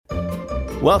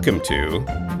Welcome to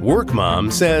Work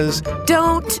Mom Says.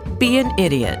 Don't be an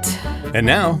idiot. And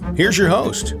now, here's your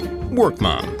host, Work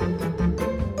Mom.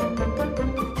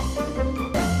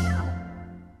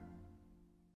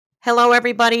 Hello,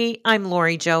 everybody. I'm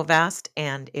Lori Jo Vest,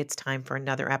 and it's time for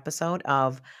another episode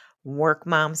of Work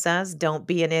Mom Says, Don't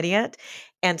Be an Idiot.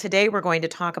 And today we're going to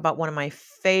talk about one of my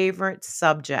favorite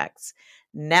subjects.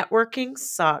 Networking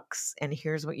sucks, and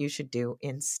here's what you should do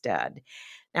instead.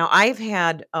 Now, I've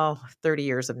had 30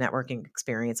 years of networking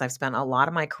experience. I've spent a lot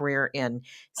of my career in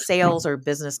sales or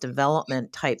business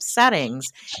development type settings,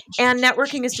 and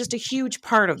networking is just a huge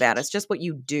part of that. It's just what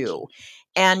you do.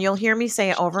 And you'll hear me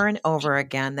say over and over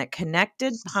again that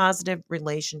connected, positive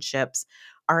relationships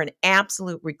are an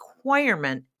absolute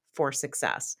requirement for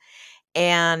success.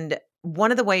 And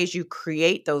one of the ways you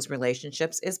create those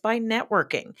relationships is by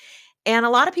networking. And a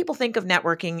lot of people think of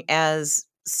networking as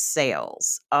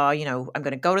sales. I'm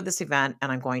going to go to this event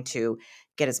and I'm going to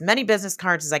get as many business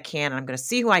cards as I can, and I'm going to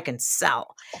see who I can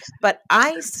sell. But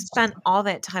I spent all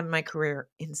that time in my career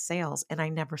in sales, and I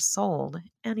never sold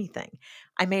anything.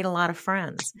 I made a lot of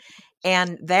friends.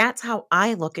 And that's how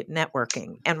I look at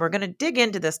networking. And we're going to dig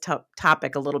into this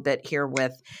topic a little bit here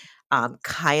with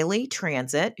Kylie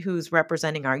Transit, who's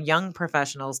representing our young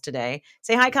professionals today.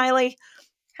 Say hi, Kylie.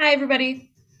 Hi, everybody.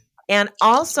 And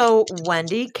also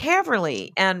Wendy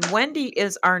Caverly. And Wendy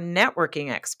is our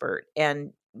networking expert.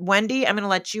 And Wendy, I'm going to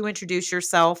let you introduce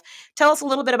yourself. Tell us a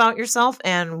little bit about yourself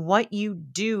and what you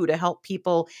do to help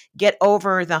people get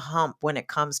over the hump when it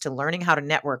comes to learning how to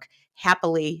network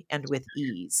happily and with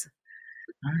ease.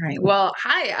 All right. Well,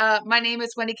 hi, my name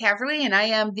is Wendy Caverly, and I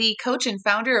am the coach and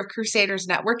founder of Crusaders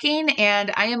Networking.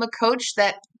 And I am a coach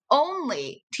that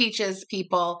only teaches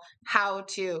people how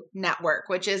to network,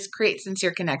 which is create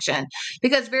sincere connection.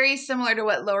 Because very similar to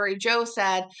what Lori Jo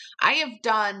said, I've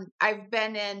done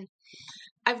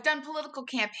political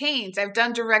campaigns. I've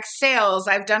done direct sales.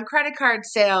 I've done credit card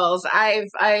sales. I've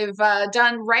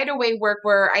done right away work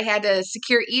where I had to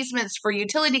secure easements for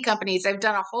utility companies. I've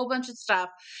done a whole bunch of stuff.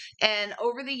 And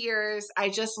over the years, I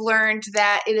just learned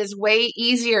that it is way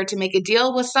easier to make a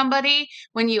deal with somebody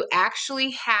when you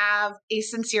actually have a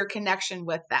sincere connection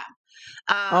with them.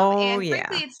 And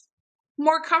frankly, it's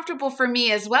more comfortable for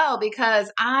me as well,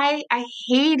 because I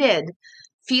hated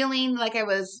feeling like I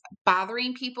was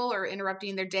bothering people or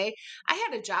interrupting their day. I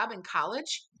had a job in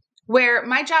college where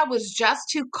my job was just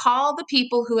to call the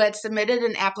people who had submitted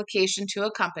an application to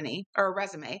a company or a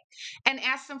resume and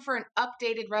ask them for an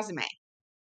updated resume.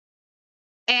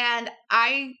 And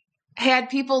I had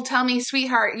people tell me,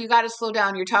 sweetheart, you got to slow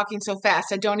down. You're talking so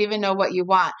fast. I don't even know what you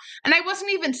want. And I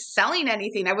wasn't even selling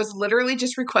anything. I was literally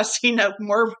just requesting a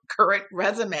more current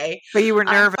resume. But you were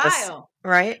nervous,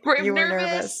 right? You were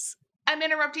nervous. I'm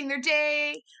interrupting their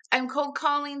day. I'm cold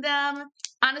calling them.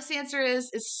 Honest answer is,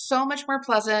 it's so much more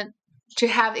pleasant to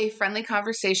have a friendly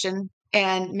conversation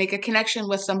and make a connection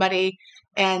with somebody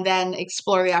and then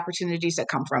explore the opportunities that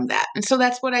come from that. And so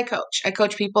that's what I coach. I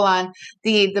coach people on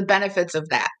the benefits of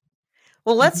that.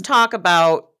 Well, let's talk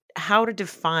about how to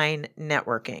define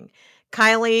networking.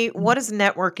 Kylie, what does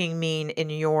networking mean in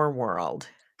your world?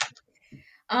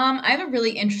 I have a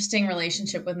really interesting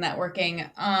relationship with networking.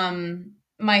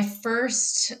 My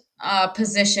first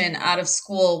position out of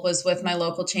school was with my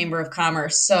local chamber of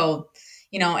commerce. So,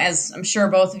 as I'm sure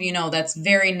both of you know, that's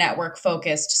very network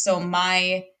focused. So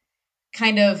my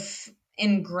kind of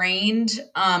ingrained,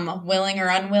 willing or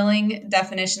unwilling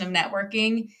definition of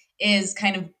networking is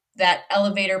kind of that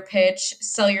elevator pitch,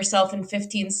 sell yourself in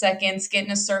 15 seconds, get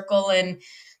in a circle and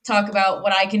talk about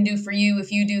what I can do for you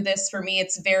if you do this for me.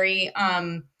 It's very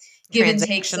give and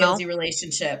take salesy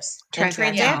relationships.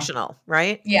 Transactional,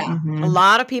 right? Yeah. Mm-hmm. A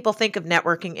lot of people think of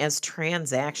networking as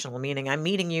transactional, meaning I'm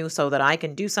meeting you so that I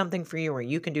can do something for you or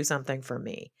you can do something for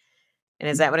me. And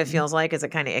is that what it feels like? Is it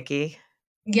kind of icky?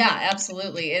 Yeah,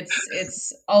 absolutely.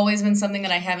 It's always been something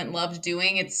that I haven't loved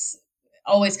doing. It's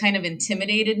always kind of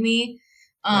intimidated me.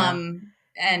 And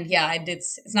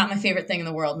it's not my favorite thing in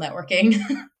the world, networking.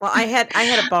 Well, I had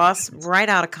a boss right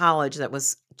out of college that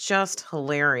was just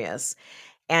hilarious.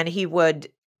 And he would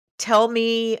tell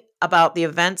me about the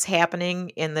events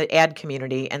happening in the ad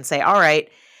community and say, all right,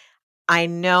 I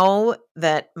know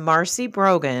that Marcy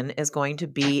Brogan is going to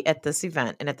be at this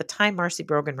event. And at the time, Marcy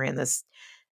Brogan ran this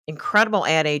incredible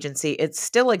ad agency. It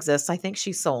still exists. I think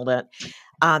she sold it.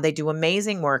 They do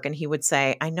amazing work. And he would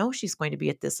say, I know she's going to be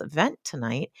at this event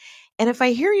tonight. And if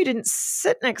I hear you didn't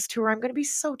sit next to her, I'm going to be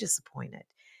so disappointed.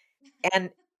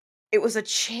 And it was a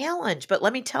challenge, but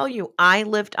let me tell you, I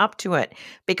lived up to it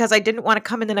because I didn't want to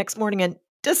come in the next morning and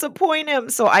disappoint him.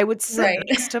 So I would sit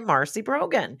next to Marcy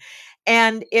Brogan.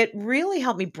 And it really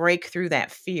helped me break through that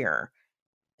fear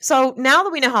So now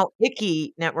that we know how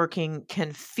icky networking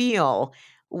can feel,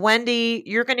 Wendy,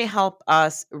 you're going to help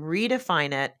us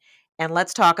redefine it and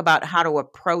let's talk about how to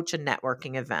approach a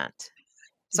networking event.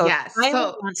 So if Yes. Tyler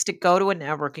So wants to go to a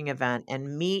networking event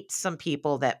and meet some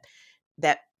people that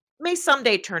may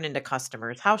someday turn into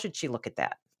customers, how should she look at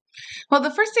that? Well,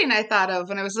 the first thing I thought of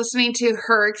when I was listening to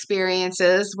her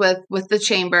experiences with the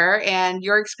chamber and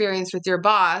your experience with your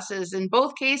boss is in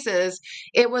both cases,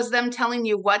 it was them telling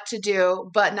you what to do,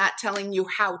 but not telling you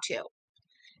how to.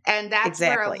 And that's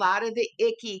where a Exactly. lot of the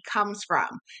icky comes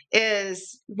from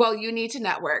is, well, you need to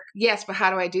network. Yes, but how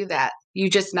do I do that? You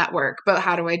just network. But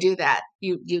how do I do that?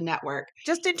 You network.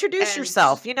 Just introduce And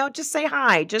yourself, just say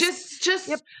hi. Yep.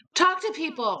 just talk to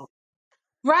people.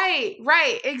 Right,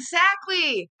 right,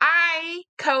 exactly. I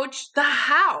coach the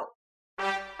how.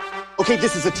 Okay,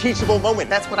 this is a teachable moment.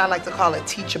 That's what I like to call a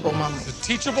teachable moment. It's a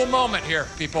teachable moment here,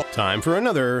 people. Time for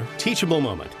another teachable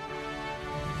moment.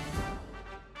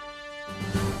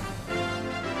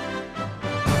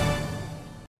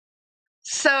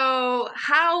 So,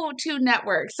 how to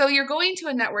network. So, you're going to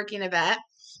a networking event,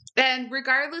 and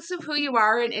regardless of who you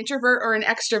are, an introvert or an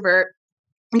extrovert,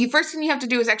 the first thing you have to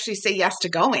do is actually say yes to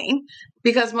going,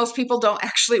 because most people don't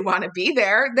actually want to be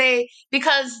there.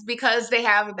 Because they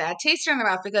have a bad taste in their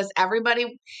mouth, because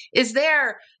everybody is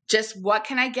there. Just what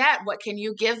can I get? What can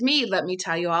you give me? Let me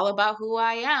tell you all about who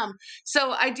I am.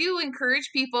 So I do encourage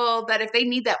people that if they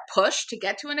need that push to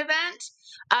get to an event,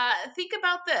 think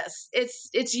about this.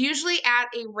 It's usually at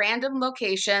a random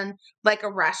location like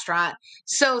a restaurant.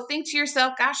 So think to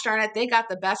yourself, gosh darn it, they got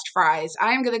the best fries.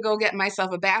 I'm going to go get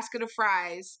myself a basket of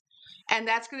fries, and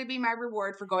that's going to be my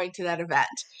reward for going to that event.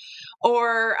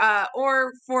 Or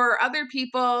for other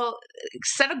people,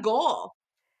 set a goal.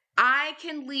 I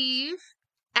can leave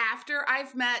after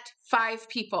I've met 5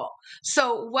 people.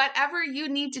 So whatever you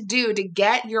need to do to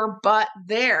get your butt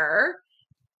there,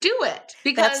 do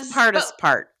it. That's the hardest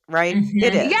part, right?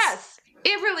 It is. Yes,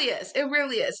 it really is. It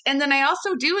really is. And then I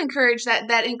also do encourage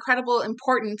that incredible,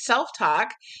 important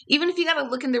self-talk. Even if you got to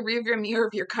look in the rearview mirror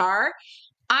of your car,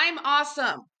 I'm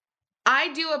awesome.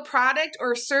 I do a product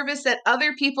or service that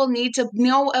other people need to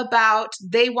know about.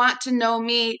 They want to know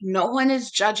me. No one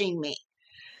is judging me.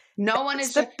 No one It's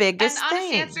is. the And biggest the honest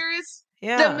thing. answer is the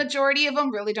Yeah. majority of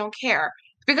them really don't care,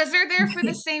 because they're there for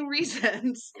the same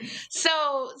reasons.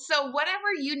 So whatever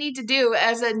you need to do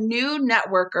as a new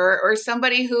networker or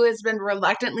somebody who has been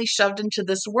reluctantly shoved into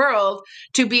this world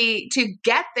to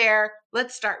get there,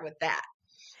 let's start with that.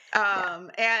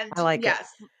 And I like it. yes,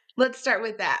 let's start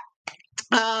with that.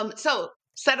 So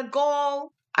set a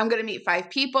goal. I'm going to meet 5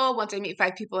 people. Once I meet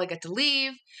 5 people, I get to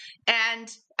leave. And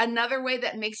another way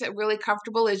that makes it really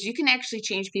comfortable is you can actually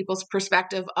change people's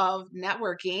perspective of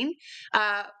networking.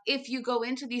 If you go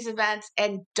into these events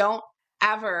and don't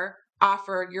ever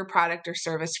offer your product or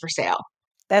service for sale.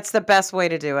 That's the best way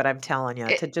to do it, I'm telling you,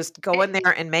 to just go in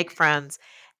there and make friends.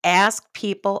 Ask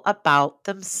people about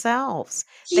themselves.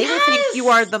 They will think you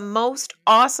are the most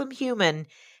awesome human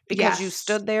because you Yes.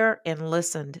 stood there and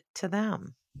listened to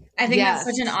them. I think that's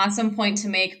Yes. such an awesome point to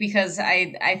make, because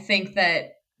I think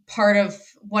that part of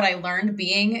what I learned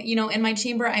being, in my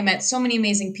chamber, I met so many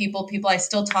amazing people I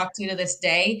still talk to this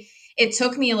day. It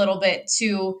took me a little bit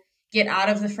to get out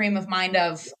of the frame of mind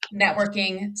of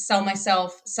networking, sell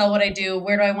myself, sell what I do,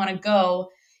 where do I want to go,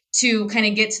 to kind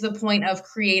of get to the point of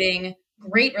creating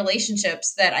great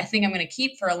relationships that I think I'm going to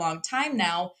keep for a long time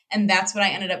now. And that's what I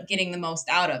ended up getting the most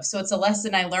out of. So it's a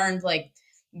lesson I learned like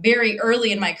very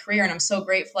early in my career. And I'm so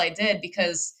grateful I did,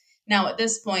 because now at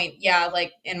this point, yeah,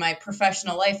 like in my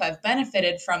professional life, I've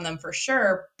benefited from them for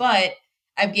sure, but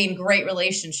I've gained great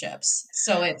relationships.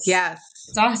 So it's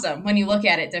awesome when you look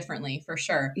at it differently, for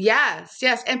sure. Yes.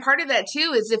 And part of that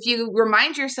too is if you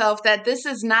remind yourself that this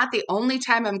is not the only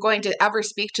time I'm going to ever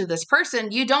speak to this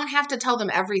person, you don't have to tell them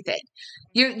everything.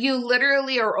 You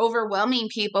literally are overwhelming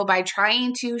people by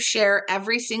trying to share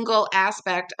every single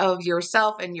aspect of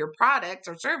yourself and your products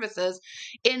or services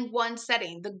in one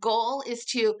setting. The goal is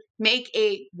to make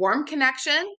a warm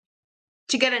connection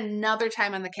to get another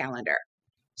time on the calendar.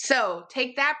 So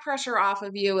take that pressure off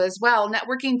of you as well.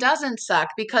 Networking doesn't suck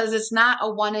because it's not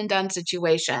a one and done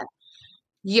situation.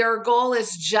 Your goal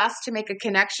is just to make a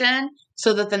connection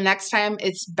so that the next time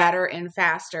it's better and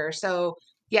faster. So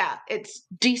yeah, it's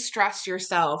de-stress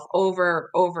yourself over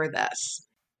this.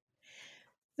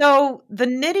 So the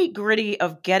nitty gritty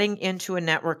of getting into a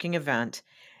networking event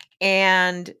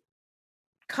and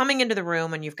coming into the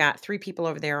room and you've got 3 people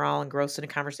over there all engrossed in a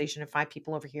conversation and 5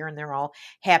 people over here and they're all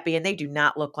happy and they do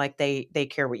not look like they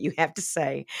care what you have to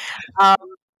say.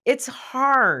 It's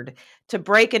hard to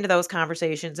break into those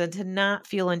conversations and to not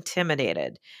feel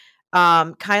intimidated.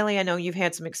 Kylie, I know you've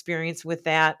had some experience with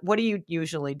that. What do you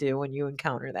usually do when you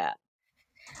encounter that?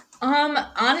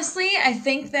 Honestly, I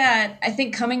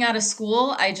think coming out of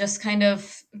school, I just kind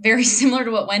of very similar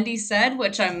to what Wendy said,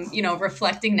 which I'm,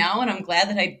 reflecting now, and I'm glad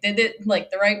that I did it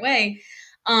like the right way.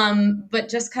 But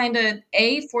just kind of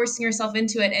A, forcing yourself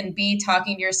into it, and B,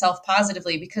 talking to yourself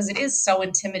positively, because it is so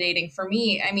intimidating for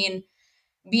me. I mean,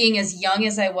 being as young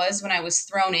as I was when I was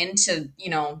thrown into,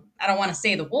 I don't want to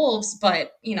say the wolves,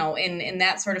 but, in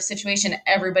that sort of situation,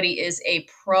 everybody is a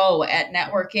pro at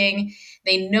networking.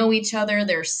 They know each other.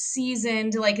 They're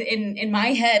seasoned. Like in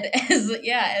my head as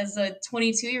a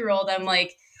 22-year-old, I'm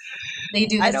like, they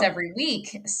do this every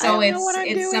week. So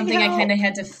it's something I kind of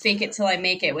had to fake it till I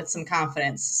make it with some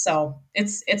confidence. So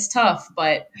it's tough,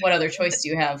 but what other choice do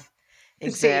you have?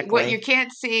 Exactly. See, what you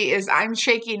can't see is I'm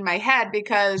shaking my head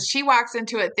because she walks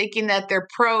into it thinking that they're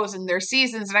pros and they're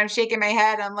seasons, and I'm shaking my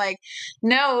head. I'm like,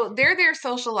 no, they're there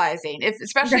socializing.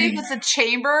 Especially if it's a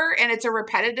chamber and it's a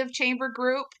repetitive chamber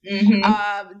group,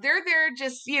 they're there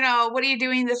just, what are you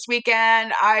doing this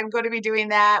weekend? I'm going to be doing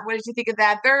that. What did you think of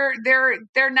that?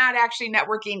 They're not actually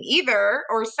networking either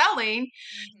or selling.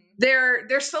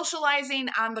 They're socializing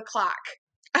on the clock.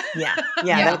 Yeah,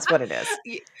 that's what it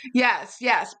is.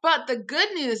 Yes. But the good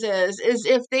news is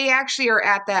if they actually are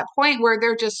at that point where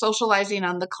they're just socializing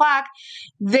on the clock,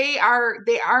 they are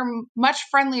much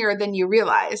friendlier than you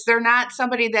realize. They're not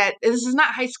somebody this is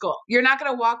not high school. You're not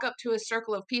going to walk up to a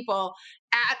circle of people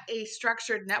at a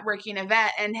structured networking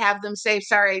event and have them say,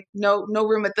 sorry, no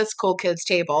room at this cool kids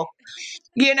table.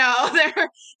 They're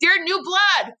new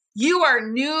blood. You are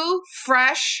new,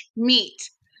 fresh meat.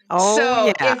 Oh, so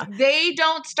yeah. if they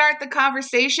don't start the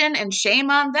conversation, and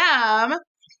shame on them,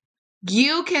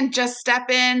 you can just step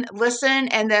in, listen,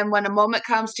 and then when a moment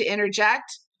comes to interject.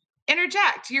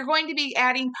 You're going to be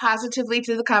adding positively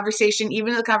to the conversation,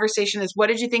 even if the conversation is, what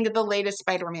did you think of the latest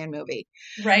Spider-Man movie?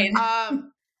 Right.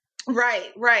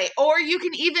 Right. Or you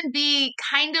can even be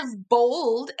kind of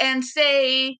bold and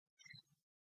say,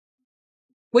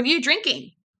 what are you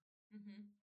drinking?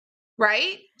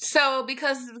 Right? So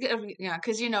because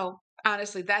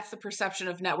honestly, that's the perception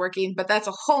of networking, but that's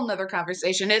a whole nother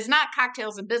conversation. It's not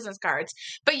cocktails and business cards,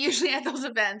 but usually at those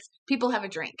events, people have a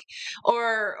drink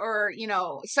or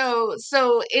so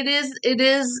it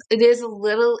is a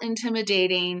little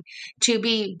intimidating to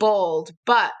be bold,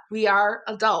 but we are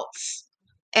adults.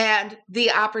 And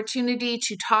the opportunity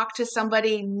to talk to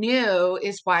somebody new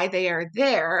is why they are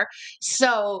there.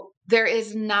 So there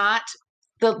is not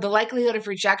the likelihood of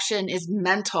rejection is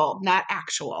mental, not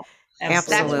actual.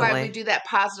 Absolutely. That's why we do that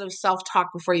positive self-talk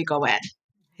before you go in.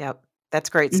 Yep.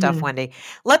 That's great stuff, Wendy.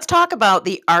 Let's talk about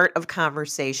the art of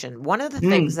conversation. One of the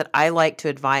things that I like to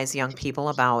advise young people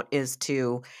about is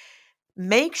to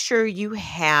make sure you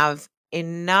have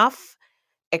enough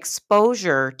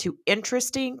exposure to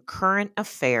interesting current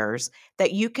affairs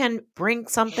that you can bring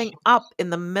something up in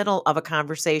the middle of a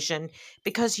conversation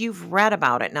because you've read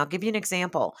about it. And I'll give you an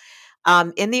example.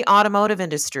 In the automotive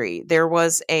industry, there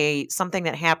was something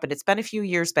that happened. It's been a few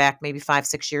years back, maybe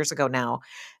 5-6 years ago now,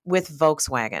 with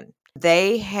Volkswagen.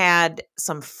 They had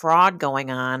some fraud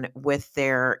going on with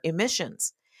their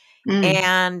emissions.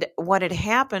 And what had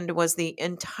happened was the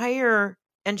entire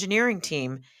engineering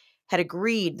team had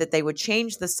agreed that they would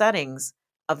change the settings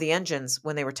of the engines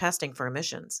when they were testing for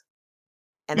emissions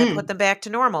and then put them back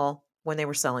to normal when they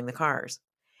were selling the cars.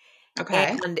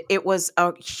 Okay. And it was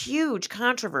a huge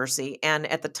controversy. And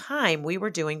at the time, we were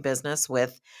doing business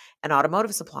with an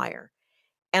automotive supplier.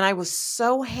 And I was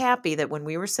so happy that when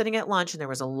we were sitting at lunch and there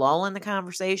was a lull in the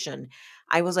conversation,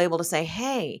 I was able to say,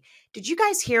 hey, did you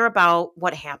guys hear about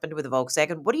what happened with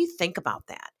Volkswagen? What do you think about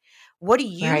that? What do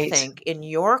you think in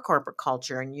your corporate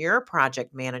culture and your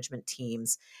project management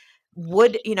teams?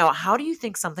 How do you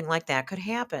think something like that could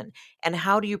happen? And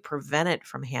how do you prevent it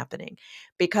from happening?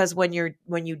 Because when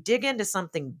you dig into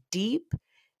something deep,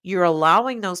 you're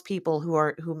allowing those people who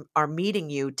are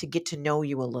meeting you to get to know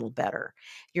you a little better.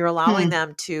 You're allowing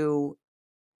them to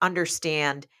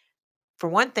understand, for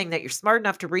one thing, that you're smart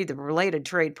enough to read the related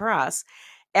trade press,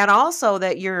 and also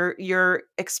that you're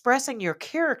expressing your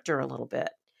character a little bit.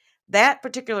 That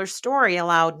particular story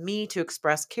allowed me to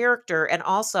express character and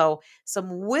also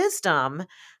some wisdom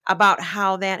about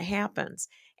how that happens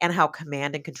and how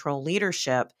command and control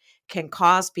leadership can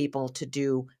cause people to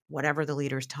do whatever the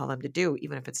leaders tell them to do,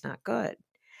 even if it's not good.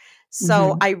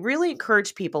 So I really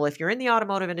encourage people, if you're in the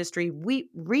automotive industry,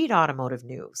 read automotive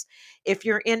news. If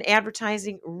you're in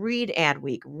advertising, read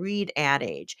Adweek, read Ad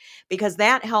Age, because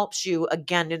that helps you,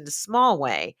 again, in a small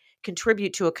way,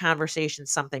 contribute to a conversation,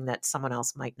 something that someone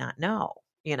else might not know.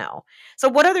 So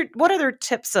what other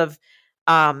tips of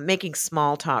making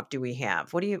small talk do we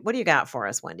have? What do you got for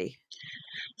us, Wendy?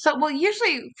 So, well,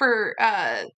 usually for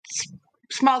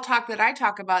small talk that I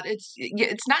talk about,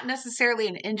 it's not necessarily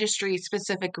an industry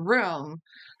specific room,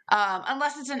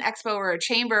 unless it's an expo or a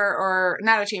chamber, or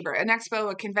not a chamber, an expo,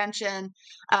 a convention,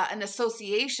 an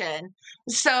association.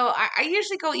 So I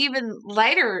usually go even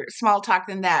lighter small talk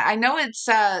than that. I know it's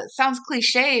sounds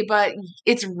cliche, but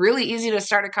it's really easy to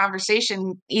start a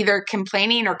conversation either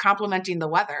complaining or complimenting the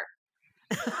weather.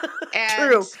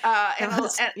 And True. and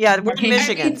Yeah, we're in Right.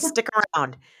 Michigan. Stick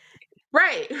around.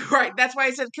 right, right. That's why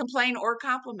I said complain or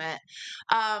compliment.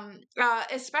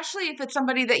 Especially if it's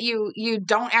somebody that you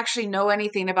don't actually know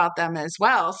anything about them as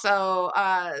well.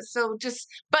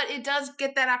 But it does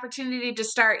get that opportunity to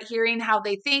start hearing how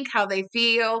they think, how they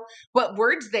feel, what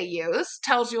words they use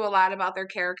tells you a lot about their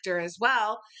character as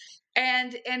well.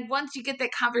 And once you get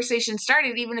that conversation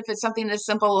started, even if it's something as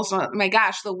simple as, oh my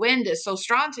gosh, the wind is so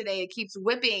strong today, it keeps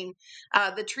whipping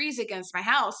the trees against my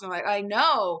house. And I'm like, I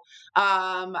know,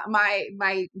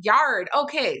 my yard.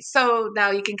 Okay, so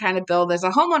now you can kind of build as a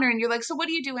homeowner, and you're like, so what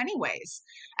do you do anyways?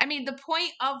 I mean, the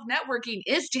point of networking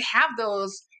is to have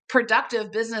those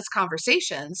productive business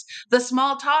conversations. The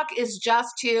small talk is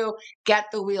just to get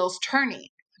the wheels turning.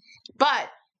 But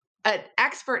an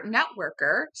expert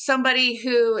networker, somebody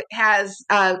who has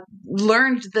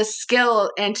learned the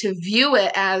skill and to view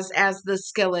it as the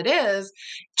skill it is,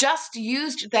 just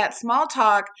used that small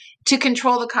talk to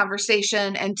control the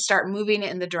conversation and start moving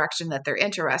it in the direction that they're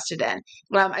interested in.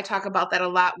 I talk about that a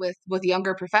lot with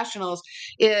younger professionals.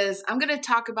 Is I'm going to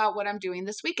talk about what I'm doing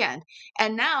this weekend,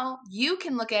 and now you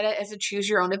can look at it as a choose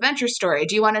your own adventure story.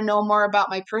 Do you want to know more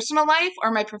about my personal life or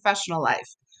my professional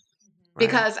life?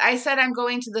 Because I said I'm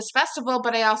going to this festival,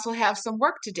 but I also have some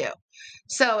work to do.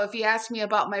 So if you ask me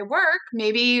about my work,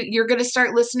 maybe you're going to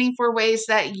start listening for ways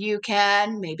that you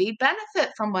can maybe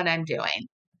benefit from what I'm doing.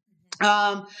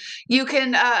 You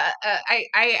can,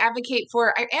 I advocate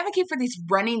for these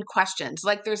running questions.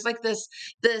 Like there's like this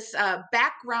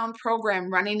background program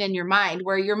running in your mind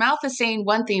where your mouth is saying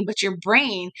one thing, but your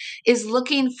brain is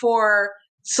looking for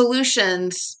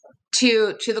solutions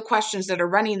to the questions that are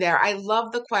running there. I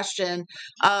love the question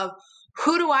of,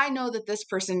 who do I know that this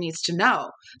person needs to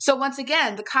know? So once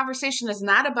again, the conversation is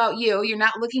not about you. You're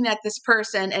not looking at this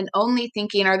person and only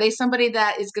thinking, are they somebody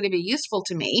that is going to be useful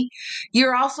to me?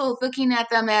 You're also looking at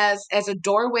them as a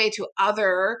doorway to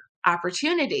other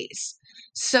opportunities.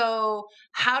 So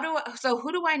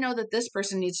who do I know that this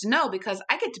person needs to know? Because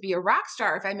I get to be a rock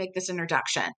star if I make this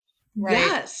introduction. Right.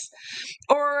 Yes.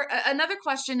 Or another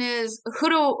question is, who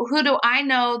do I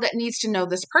know that needs to know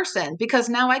this person? Because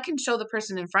now I can show the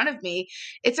person in front of me,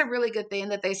 it's a really good thing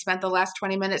that they spent the last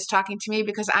 20 minutes talking to me,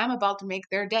 because I'm about to make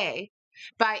their day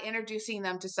by introducing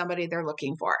them to somebody they're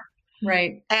looking for.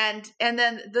 Right. And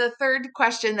then the third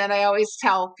question that I always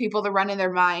tell people to run in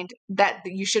their mind, that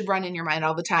you should run in your mind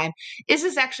all the time, is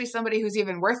this actually somebody who's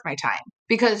even worth my time?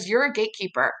 Because you're a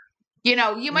gatekeeper. You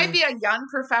know, you might be a young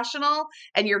professional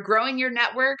and you're growing your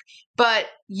network, but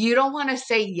you don't want to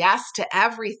say yes to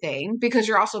everything, because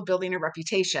you're also building a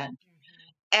reputation.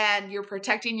 And you're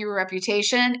protecting your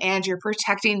reputation, and you're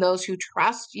protecting those who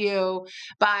trust you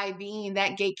by being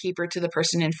that gatekeeper to the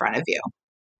person in front of you.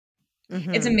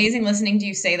 It's amazing listening to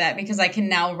you say that, because I can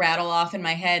now rattle off in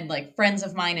my head like friends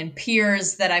of mine and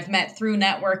peers that I've met through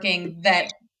networking,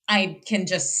 that I can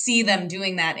just see them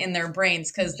doing that in their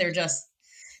brains, because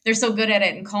they're so good at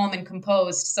it and calm and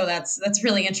composed. So that's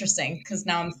really interesting, because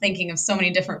now I'm thinking of so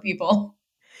many different people.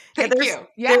 Thank you.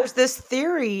 There's this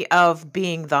theory of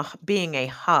being a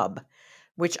hub,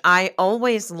 which I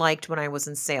always liked when I was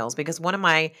in sales, because one of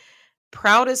my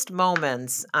proudest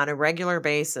moments on a regular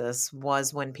basis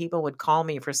was when people would call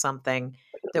me for something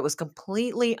that was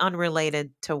completely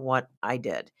unrelated to what I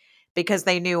did, because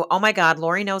they knew, oh my God,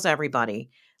 Lori knows everybody.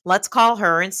 Let's call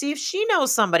her and see if she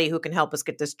knows somebody who can help us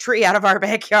get this tree out of our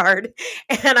backyard.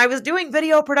 And I was doing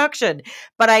video production,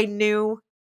 but I knew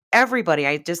everybody.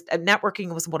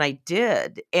 Networking was what I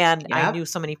did. And I knew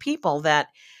so many people that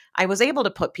I was able to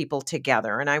put people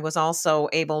together. And I was also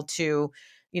able to,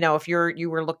 if you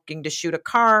were looking to shoot a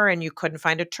car and you couldn't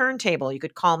find a turntable, you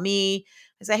could call me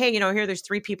and say, hey, here, there's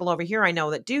 3 people over here I know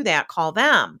that do that, call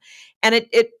them. And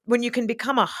it when you can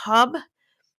become a hub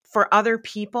for other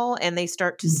people and they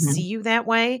start to see you that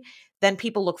way, then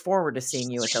people look forward to seeing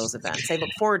you at those events. They look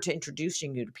forward to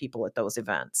introducing you to people at those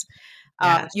events.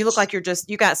 You look like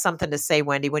you got something to say,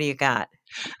 Wendy. What do you got?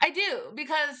 I do,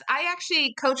 because I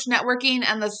actually coach networking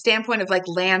on the standpoint of like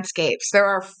landscapes. There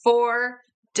are 4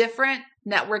 different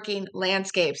networking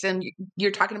landscapes, and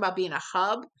you're talking about being a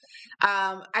hub.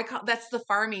 That's the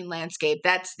farming landscape.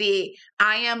 That's the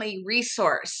I am a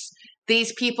resource.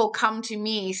 these people come to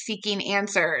me seeking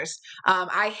answers.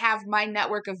 I have my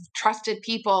network of trusted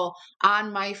people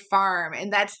on my farm,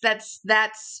 and that's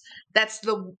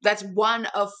one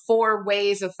of 4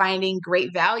 ways of finding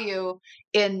great value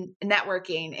in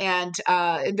networking. And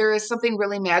there is something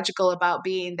really magical about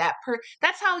being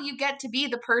that's how you get to be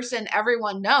the person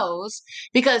everyone knows,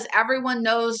 because everyone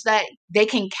knows that they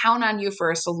can count on you for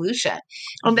a solution.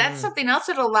 And that's something else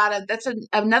that that's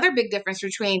another big difference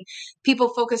between people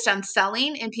focused on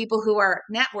selling and people who are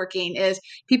networking. Is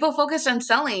people focused on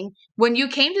selling, when you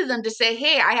came to them to say,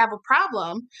 hey, I have a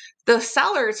problem, the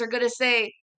sellers are going to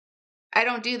say, I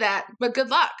don't do that, but good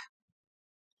luck.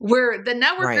 Where the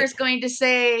networker is going to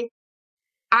say,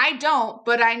 I don't,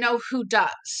 but I know who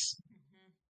does.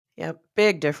 Yep.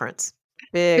 Big difference.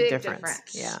 Big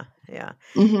difference. Yeah.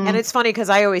 And it's funny because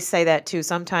I always say that too.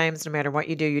 Sometimes no matter what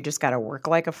you do, you just got to work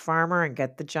like a farmer and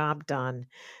get the job done.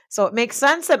 So it makes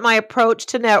sense that my approach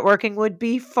to networking would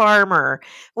be farmer.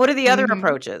 What are the other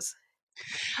approaches?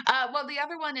 Well, the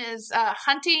other one is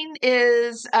hunting.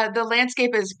 Is the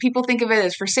landscape, is people think of it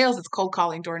as for sales, it's cold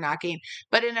calling, door knocking.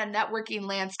 But in a networking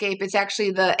landscape, it's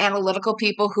actually the analytical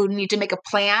people who need to make a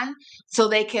plan so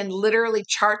they can literally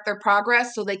chart their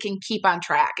progress so they can keep on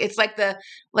track. It's like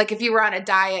if you were on a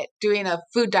diet doing a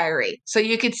food diary, so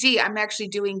you could see I'm actually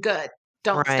doing good.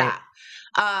 Don't stop.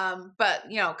 But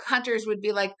hunters would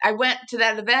be like, I went to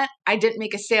that event, I didn't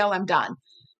make a sale, I'm done.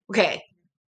 Okay.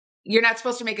 You're not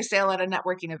supposed to make a sale at a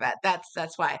networking event.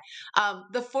 That's why.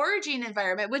 The foraging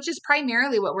environment, which is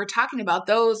primarily what we're talking about,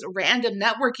 those random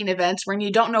networking events when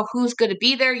you don't know who's going to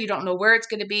be there, you don't know where it's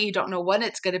going to be, you don't know when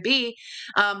it's going to be.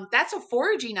 That's a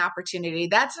foraging opportunity.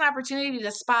 That's an opportunity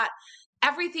to spot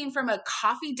everything from a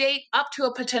coffee date up to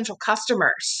a potential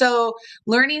customer. So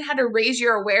learning how to raise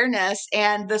your awareness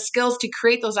and the skills to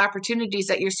create those opportunities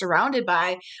that you're surrounded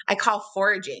by, I call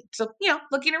foraging. So,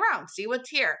 looking around, see what's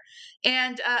here.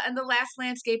 And the last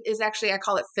landscape is actually, I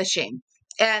call it fishing.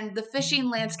 And the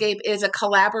fishing landscape is a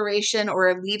collaboration or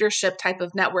a leadership type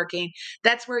of networking.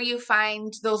 That's where you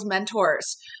find those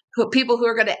mentors, people who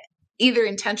are going to either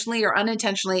intentionally or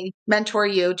unintentionally mentor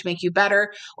you to make you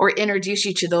better or introduce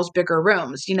you to those bigger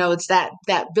rooms. It's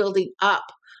that building up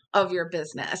of your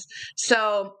business.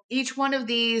 So each one of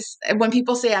these, when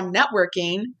people say I'm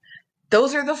networking,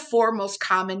 those are the 4 most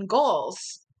common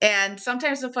goals. And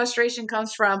sometimes the frustration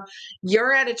comes from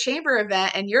you're at a chamber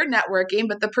event and you're networking,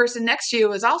 but the person next to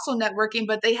you is also networking,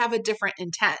 but they have a different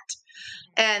intent.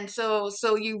 And so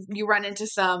you run into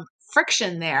some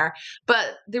friction there.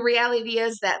 But the reality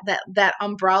is that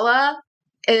umbrella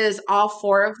is all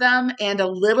 4 of them, and a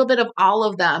little bit of all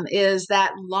of them is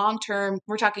that long-term,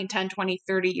 we're talking 10, 20,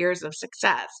 30 years of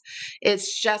success.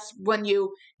 It's just when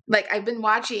you, like, I've been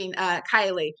watching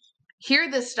Kylie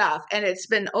hear this stuff, and it's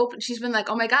been open. She's been like,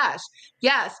 oh my gosh,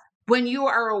 yes. When you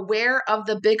are aware of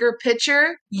the bigger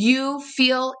picture, you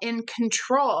feel in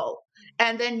control.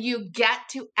 And then you get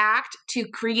to act to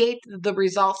create the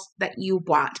results that you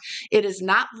want. It is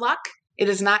not luck. It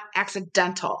is not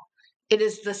accidental. It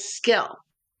is the skill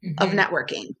of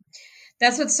networking.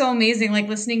 That's what's so amazing. Like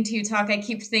listening to you talk, I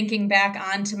keep thinking back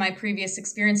onto my previous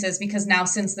experiences, because now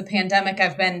since the pandemic,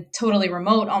 I've been totally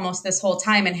remote almost this whole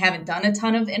time and haven't done a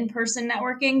ton of in-person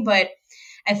networking. But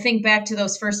I think back to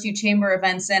those first few chamber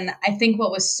events, and I think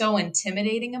what was so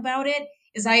intimidating about it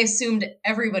is I assumed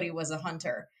everybody was a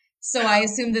hunter. So I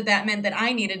assumed that meant that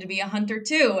I needed to be a hunter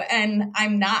too, and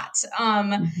I'm not.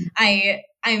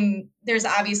 There's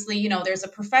obviously, there's a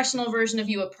professional version of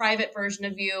you, a private version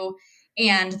of you,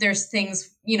 and there's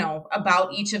things,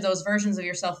 about each of those versions of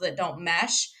yourself that don't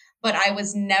mesh. But I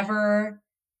was never,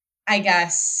 I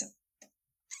guess,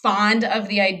 fond of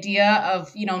the idea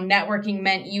of, networking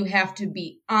meant you have to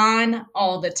be on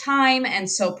all the time and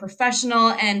so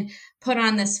professional and put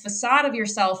on this facade of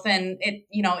yourself. And it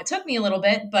took me a little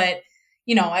bit, but,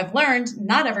 I've learned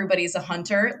not everybody's a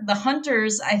hunter. The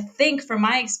hunters, I think from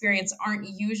my experience, aren't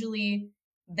usually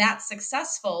that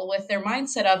successful with their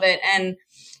mindset of it. And,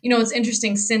 it's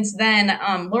interesting since then,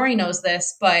 Lori knows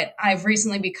this, but I've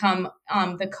recently become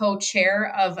the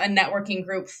co-chair of a networking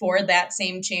group for that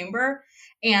same chamber.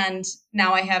 And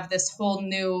now I have this whole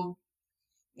new,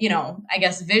 I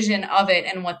guess, vision of it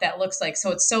and what that looks like.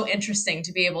 So it's so interesting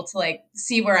to be able to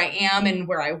see where I am and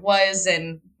where I was,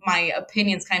 and my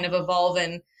opinions kind of evolve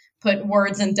and put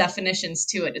words and definitions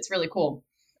to it. It's really cool.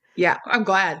 Yeah, I'm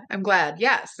glad.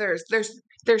 Yes,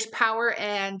 there's power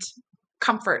and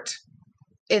comfort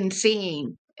in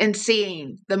seeing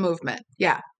the movement.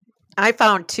 Yeah. I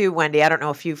found too, Wendy, I don't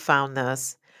know if you found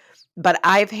this, but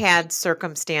I've had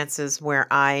circumstances where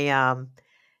I,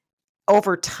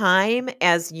 over time,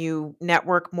 as you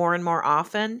network more and more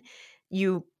often,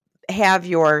 you have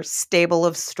your stable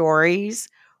of stories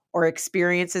or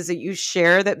experiences that you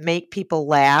share that make people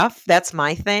laugh. That's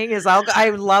my thing is I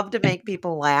love to make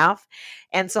people laugh.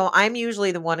 And so I'm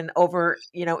usually the one in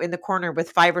the corner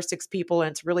with 5 or 6 people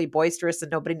and it's really boisterous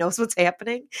and nobody knows what's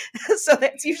happening. So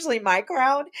that's usually my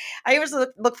crowd. I always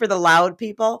look for the loud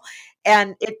people.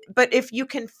 But if you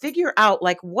can figure out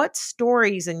like what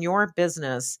stories in your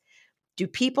business do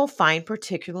people find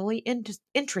particularly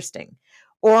interesting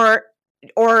or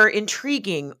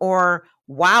intriguing or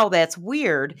wow, that's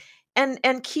weird,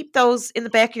 and keep those in the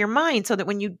back of your mind so that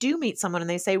when you do meet someone and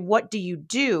they say, what do,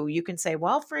 you can say,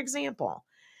 well, for example,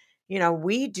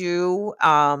 we do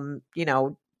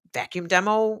vacuum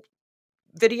demo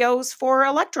videos for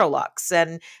Electrolux,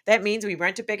 and that means we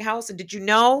rent a big house. And did you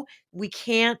know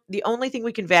the only thing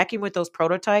we can vacuum with those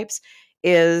prototypes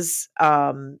is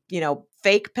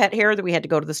fake pet hair that we had to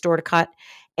go to the store to cut,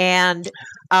 and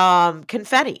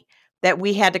confetti that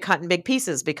we had to cut in big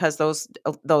pieces because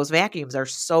those vacuums are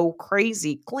so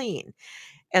crazy clean.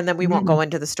 And then we won't go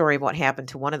into the story of what happened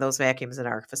to one of those vacuums in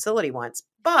our facility once.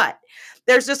 But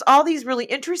there's just all these really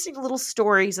interesting little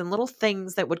stories and little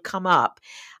things that would come up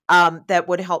that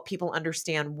would help people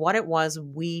understand what it was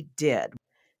we did.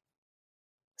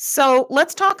 So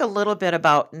let's talk a little bit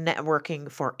about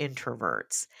networking for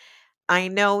introverts. I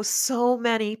know so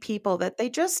many people that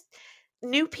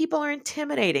new people are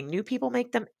intimidating. New people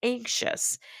make them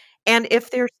anxious. And if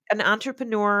they're an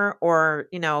entrepreneur or,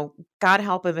 God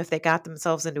help them if they got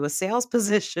themselves into a sales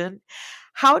position,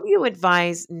 how do you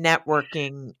advise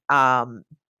networking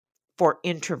for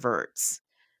introverts?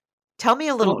 Tell me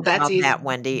a little Oh, bit that's about easy. that,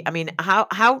 Wendy. I mean,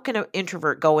 how can an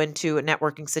introvert go into a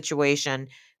networking situation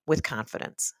with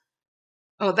confidence?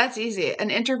 Oh, that's easy. An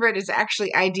introvert is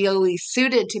actually ideally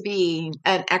suited to be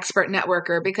an expert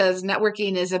networker because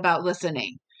networking is about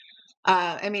listening.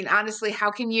 Honestly, how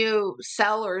can you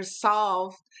sell or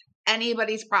solve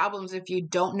anybody's problems if you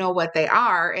don't know what they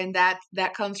are? And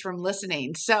that comes from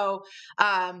listening. So,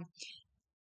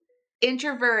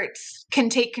 introverts can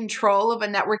take control of a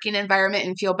networking environment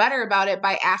and feel better about it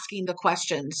by asking the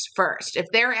questions first. If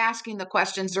they're asking the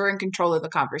questions, they're in control of the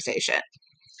conversation.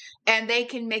 And they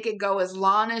can make it go as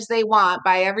long as they want.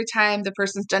 By every time the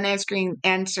person's done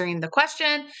answering the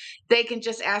question, they can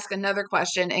just ask another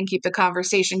question and keep the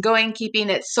conversation going,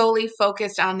 keeping it solely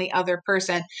focused on the other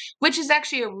person, which is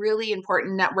actually a really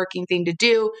important networking thing to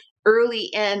do early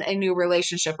in a new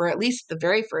relationship, or at least the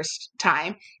very first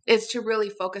time, is to really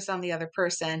focus on the other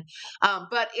person.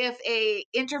 But if a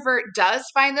introvert does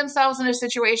find themselves in a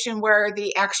situation where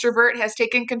the extrovert has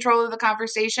taken control of the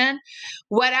conversation,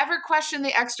 whatever question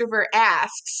the extrovert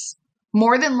asks,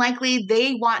 more than likely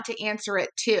they want to answer it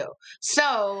too.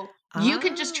 So you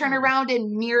can just turn Oh, around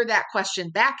and mirror that question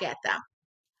back at them.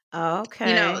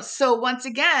 okay. So once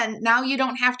again, now you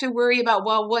don't have to worry about,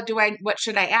 well, what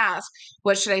should I ask?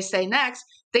 What should I say next?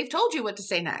 They've told you what to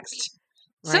say next.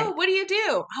 So Right. what do you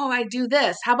do? Oh, I do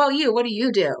this. How about you? What do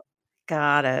you do?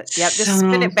 Got it. Yep. Just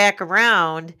spin So it back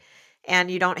around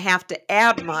and you don't have to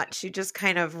add much. You just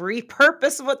kind of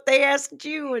repurpose what they asked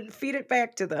you and feed it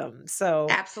back to them. So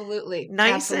absolutely.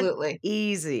 nice and Absolutely.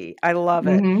 easy. I love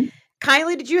it. Hmm.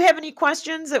 Kylie, did you have any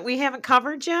questions that we haven't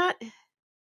covered yet?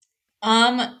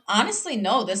 Honestly,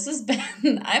 no, this has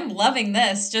been, I'm loving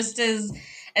this just as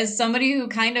somebody who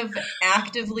kind of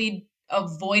actively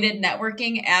avoided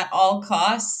networking at all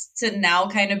costs to now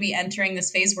kind of be entering this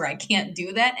phase where I can't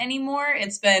do that anymore.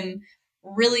 It's been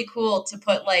really cool to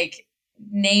put like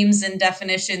names and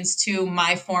definitions to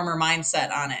my former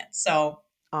mindset on it. So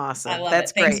I Awesome. love it.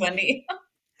 That's Thanks, great. Wendy.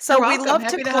 So You're we welcome. love to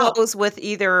Happy to help. close with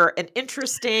either an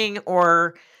interesting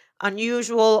or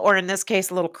unusual, or in this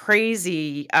case, a little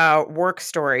crazy work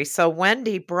story. So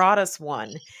Wendy brought us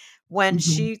one when Mhm.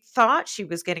 she thought she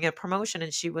was getting a promotion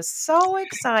and she was so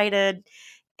excited.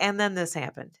 And then this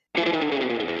happened.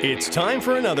 It's time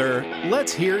for another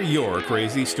Let's Hear Your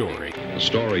Crazy Story. The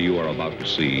story you are about to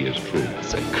see is true.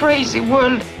 It's a crazy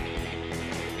world.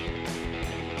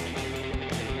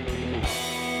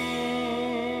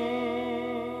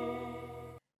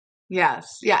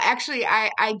 Yes. Yeah. Actually,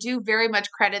 I do very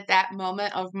much credit that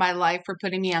moment of my life for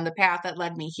putting me on the path that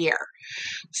led me here.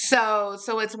 So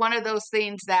it's one of those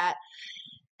things that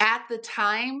at the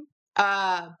time,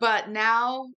 but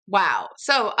now, wow.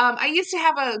 So I used to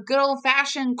have a good old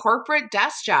fashioned corporate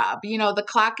desk job, the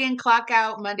clock in, clock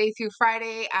out, Monday through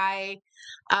Friday.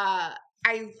 Uh,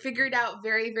 I figured out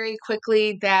very, very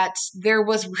quickly that there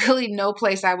was really no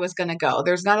place I was going to go.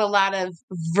 There's not a lot of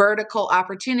vertical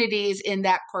opportunities in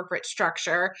that corporate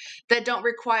structure that don't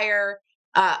require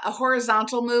a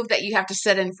horizontal move that you have to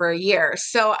sit in for a year.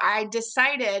 So I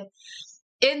decided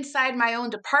inside my own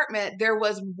department, there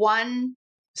was one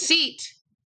seat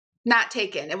not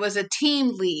taken. It was a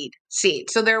team lead seat.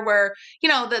 So there were,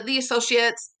 the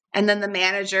associates and then the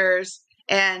managers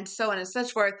and so on and so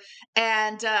forth.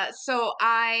 And so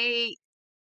I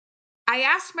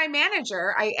asked my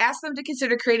manager, I asked them to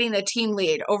consider creating a team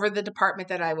lead over the department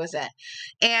that I was in.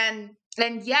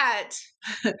 And yet,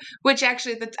 which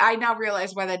actually I now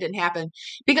realize why that didn't happen,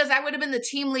 because I would have been the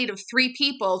team lead of 3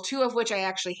 people, 2 of which I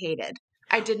actually hated.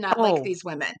 I did not like these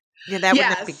women. Yeah, that would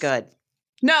not be good.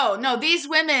 No, these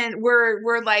women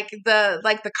were like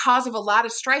the cause of a lot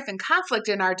of strife and conflict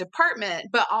in our department,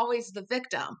 but always the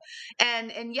victim.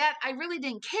 And yet I really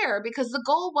didn't care, because the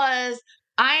goal was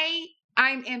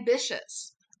I'm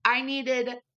ambitious. I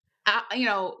needed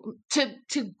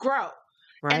to grow.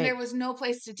 Right. And there was no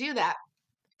place to do that.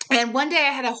 And one day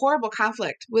I had a horrible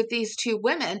conflict with these 2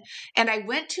 women, and I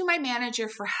went to my manager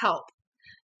for help,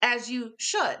 as you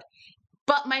should.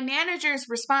 But my manager's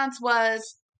response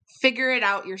was, figure it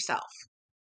out yourself.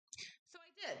 So I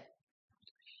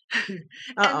did.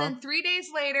 And then 3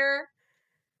 days later,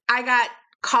 I got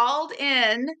called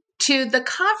in to the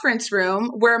conference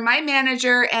room where my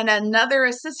manager and another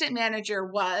assistant manager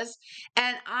was.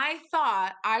 And I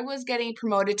thought I was getting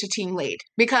promoted to team lead,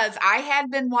 because I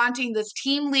had been wanting this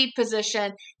team lead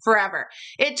position forever.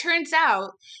 It turns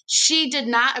out she did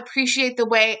not appreciate the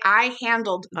way I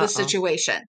handled the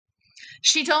situation.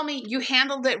 She told me, you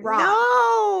handled it wrong.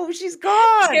 No, she's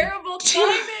gone. Terrible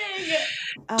timing.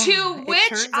 To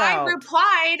which I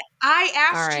replied, I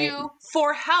asked you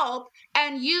for help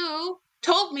and you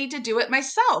told me to do it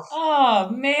myself. Oh,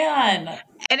 man.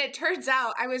 And it turns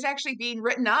out I was actually being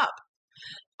written up.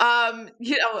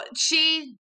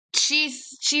 She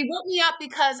wrote me up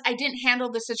because I didn't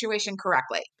handle the situation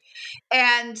correctly.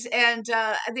 And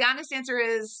the honest answer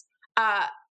is,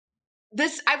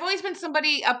 I've always been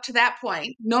somebody up to that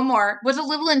point, no more, was a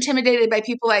little intimidated by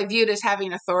people I viewed as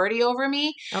having authority over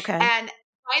me. Okay. And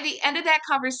by the end of that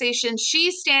conversation,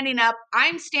 she's standing up,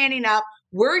 I'm standing up,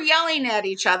 we're yelling at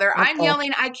each other. I'm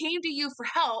yelling, I came to you for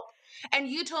help, and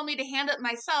you told me to handle it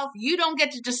myself. You don't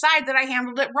get to decide that I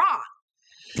handled it wrong.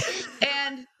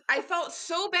 And I felt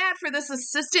so bad for this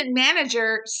assistant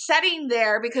manager sitting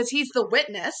there, because he's the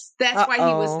witness. That's why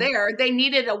he was there. They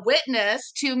needed a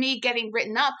witness to me getting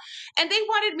written up. And they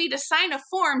wanted me to sign a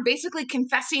form basically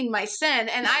confessing my sin.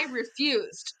 And I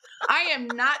refused. I am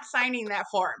not signing that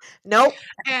form. Nope.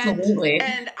 Absolutely.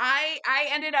 And I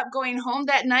ended up going home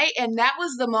that night. And that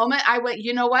was the moment I went,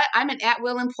 you know what? I'm an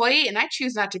at-will employee and I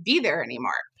choose not to be there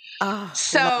anymore. Oh,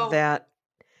 so love that.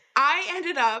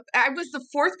 I was the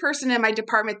 4th person in my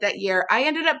department that year. I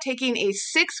ended up taking a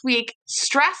 6-week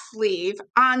stress leave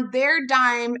on their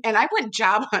dime, and I went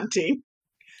job hunting.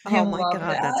 Oh my God,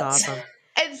 that's awesome.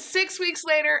 And 6 weeks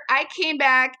later, I came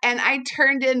back and I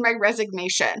turned in my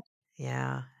resignation.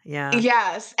 Yeah.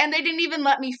 Yes. And they didn't even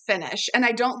let me finish. And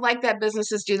I don't like that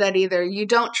businesses do that either. You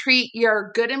don't treat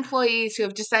your good employees who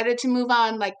have decided to move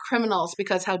on like criminals,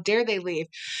 because how dare they leave?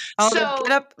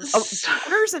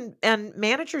 Owners and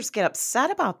managers get upset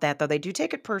about that, though. They do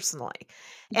take it personally.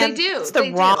 And they do. It's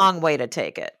the wrong way to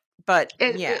take it. But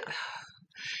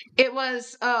it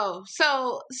was,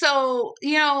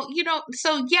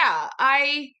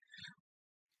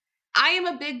 I am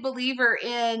a big believer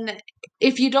in,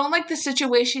 if you don't like the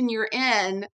situation you're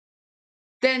in,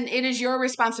 then it is your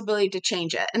responsibility to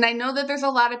change it. And I know that there's a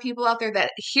lot of people out there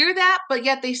that hear that, but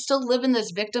yet they still live in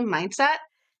this victim mindset.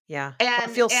 Yeah. And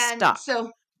feel stuck.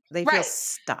 So they feel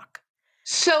stuck.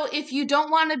 So if you don't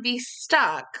want to be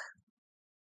stuck,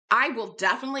 I will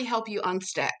definitely help you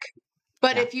unstick.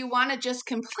 But if you want to just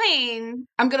complain,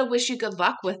 I'm going to wish you good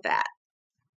luck with that.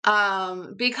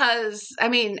 Because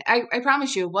I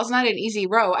promise you, it was not an easy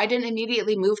row. I didn't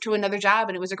immediately move to another job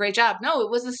and it was a great job. No,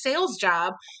 it was a sales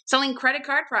job selling credit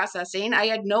card processing. I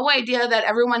had no idea that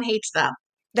everyone hates them.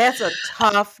 That's a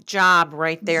tough job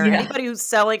right there. Yeah. Anybody who's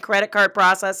selling credit card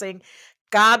processing,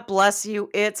 God bless you.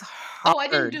 It's hard. Oh, I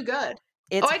didn't do good.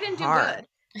 I didn't do good.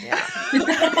 Yeah.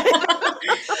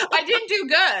 I didn't do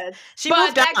good.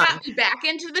 But that got me back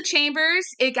into the chambers.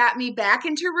 It got me back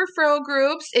into referral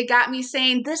groups. It got me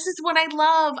saying, this is what I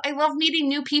love. I love meeting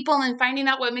new people and finding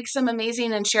out what makes them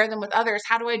amazing and share them with others.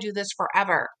 How do I do this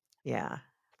forever? Yeah.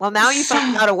 Well, now you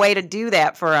found out a way to do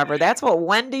that forever. That's what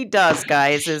Wendy does,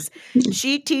 guys, is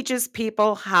she teaches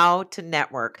people how to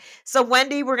network. So,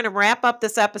 Wendy, we're going to wrap up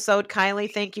this episode.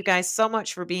 Kylie, thank you guys so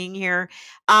much for being here.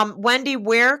 Wendy,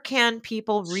 where can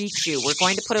people reach you? We're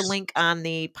going to put a link on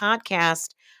the podcast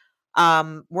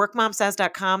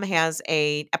WorkMomSays.com has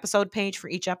a episode page for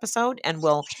each episode, and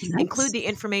we'll include the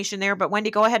information there. But Wendy,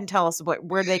 go ahead and tell us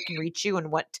where they can reach you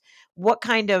and what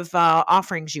kind of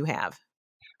offerings you have.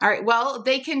 All right. Well,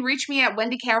 they can reach me at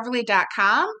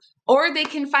wendycaverly.com, or they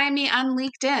can find me on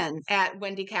LinkedIn at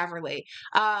Wendy Caverly.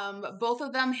 Both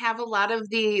of them have a lot of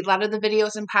the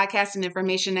videos and podcasts and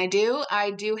information I do. I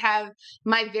do have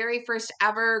my very first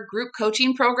ever group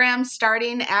coaching program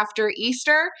starting after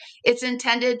Easter. It's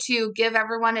intended to give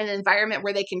everyone an environment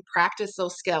where they can practice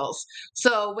those skills.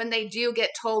 So when they do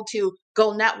get told to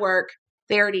go network,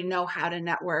 they already know how to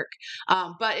network.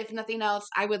 But if nothing else,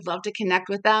 I would love to connect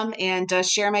with them and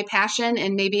share my passion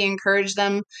and maybe encourage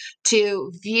them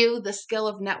to view the skill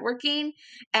of networking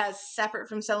as separate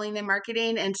from selling and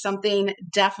marketing, and something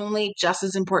definitely just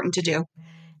as important to do.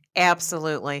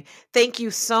 Absolutely. Thank you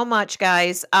so much,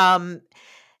 guys. I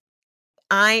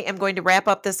am going to wrap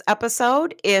up this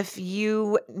episode. If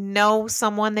you know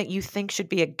someone that you think should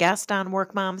be a guest on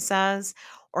Work Mom Says,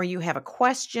 or you have a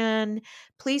question,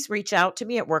 please reach out to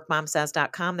me at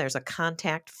workmomsays.com. There's a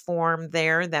contact form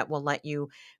there that will let you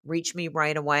reach me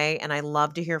right away. And I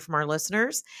love to hear from our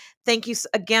listeners. Thank you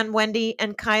again, Wendy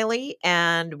and Kylie,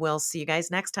 and we'll see you guys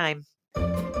next time.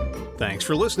 Thanks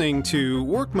for listening to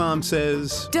Work Mom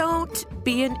Says. Don't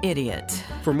be an idiot.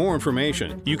 For more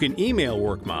information, you can email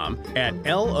WorkMom at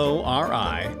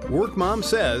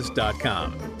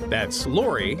LORI@workmomsays.com. That's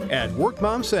Lori at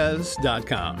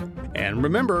workmomsays.com. And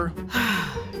remember,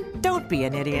 don't be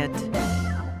an idiot.